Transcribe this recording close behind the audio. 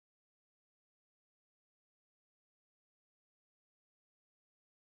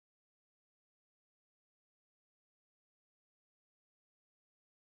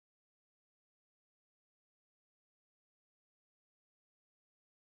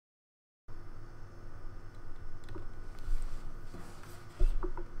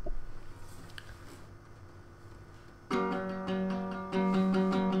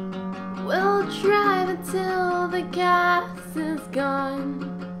gas is gone.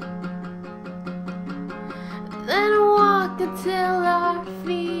 Then walk until our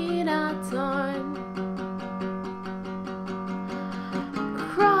feet are torn.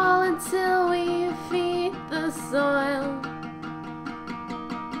 Crawl until we feed the soil.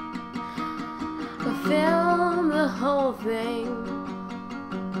 Film the whole thing.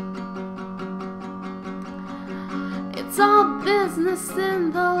 It's all business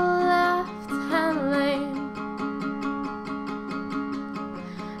in the left-hand lane.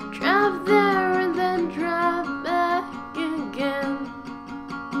 Drive there and then drive back again.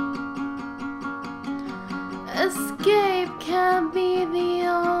 Escape can't be the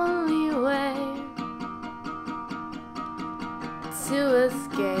only way to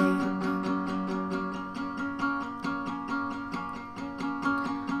escape.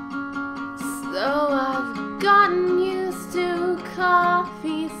 So I've gotten used to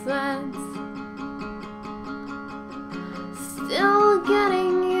coffee sweats, still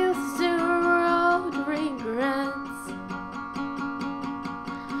getting used to road regrets.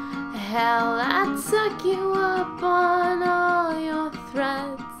 Hell, I took you up on all your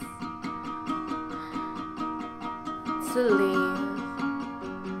threats to leave.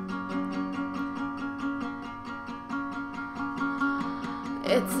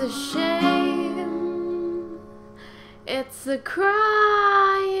 It's a shame, it's a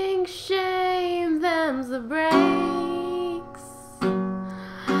crying shame, them's the breaks.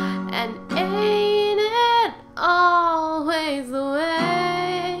 And ain't it always the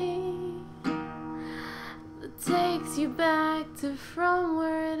way that takes you back to from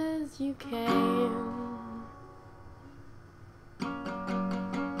where it is you came?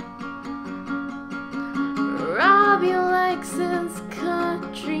 Robbie likes his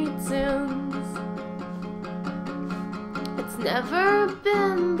country tunes. It's never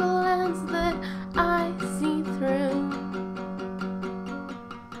been the lens that I see through.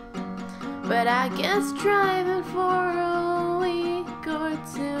 But I guess driving for a week or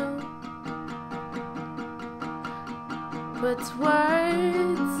two puts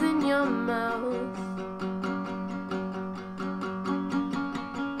words in your mouth.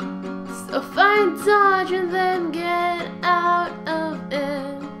 So find Dodge and then get out of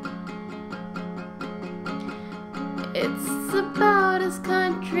it. It's about as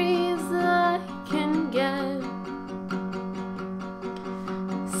country as I can get.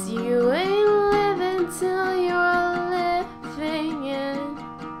 So you ain't living till you're living it.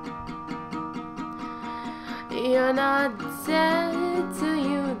 You're not dead till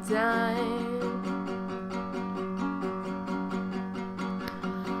you die.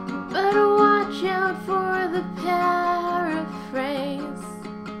 But watch out for the paraphrase,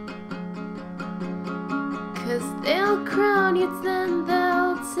 'cause they'll crown you, then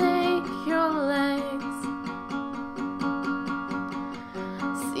they'll take your legs.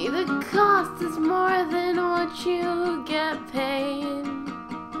 See, the cost is more than what you get paid,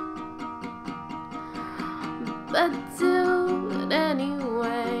 but do it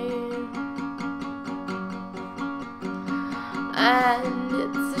anyway. And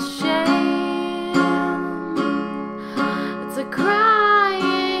it's a shame, it's a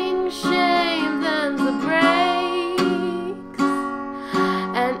crying shame, them's the breaks.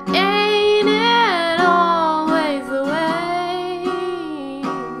 And ain't it always the way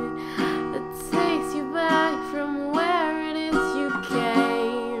that takes you back from where it is you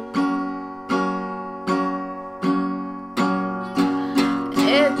came?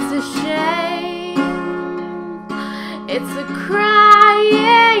 It's a shame, it's a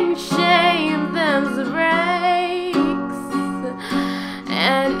crying shame, them's the breaks.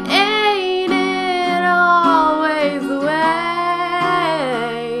 And ain't it always the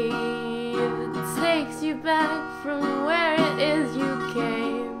way that takes you back from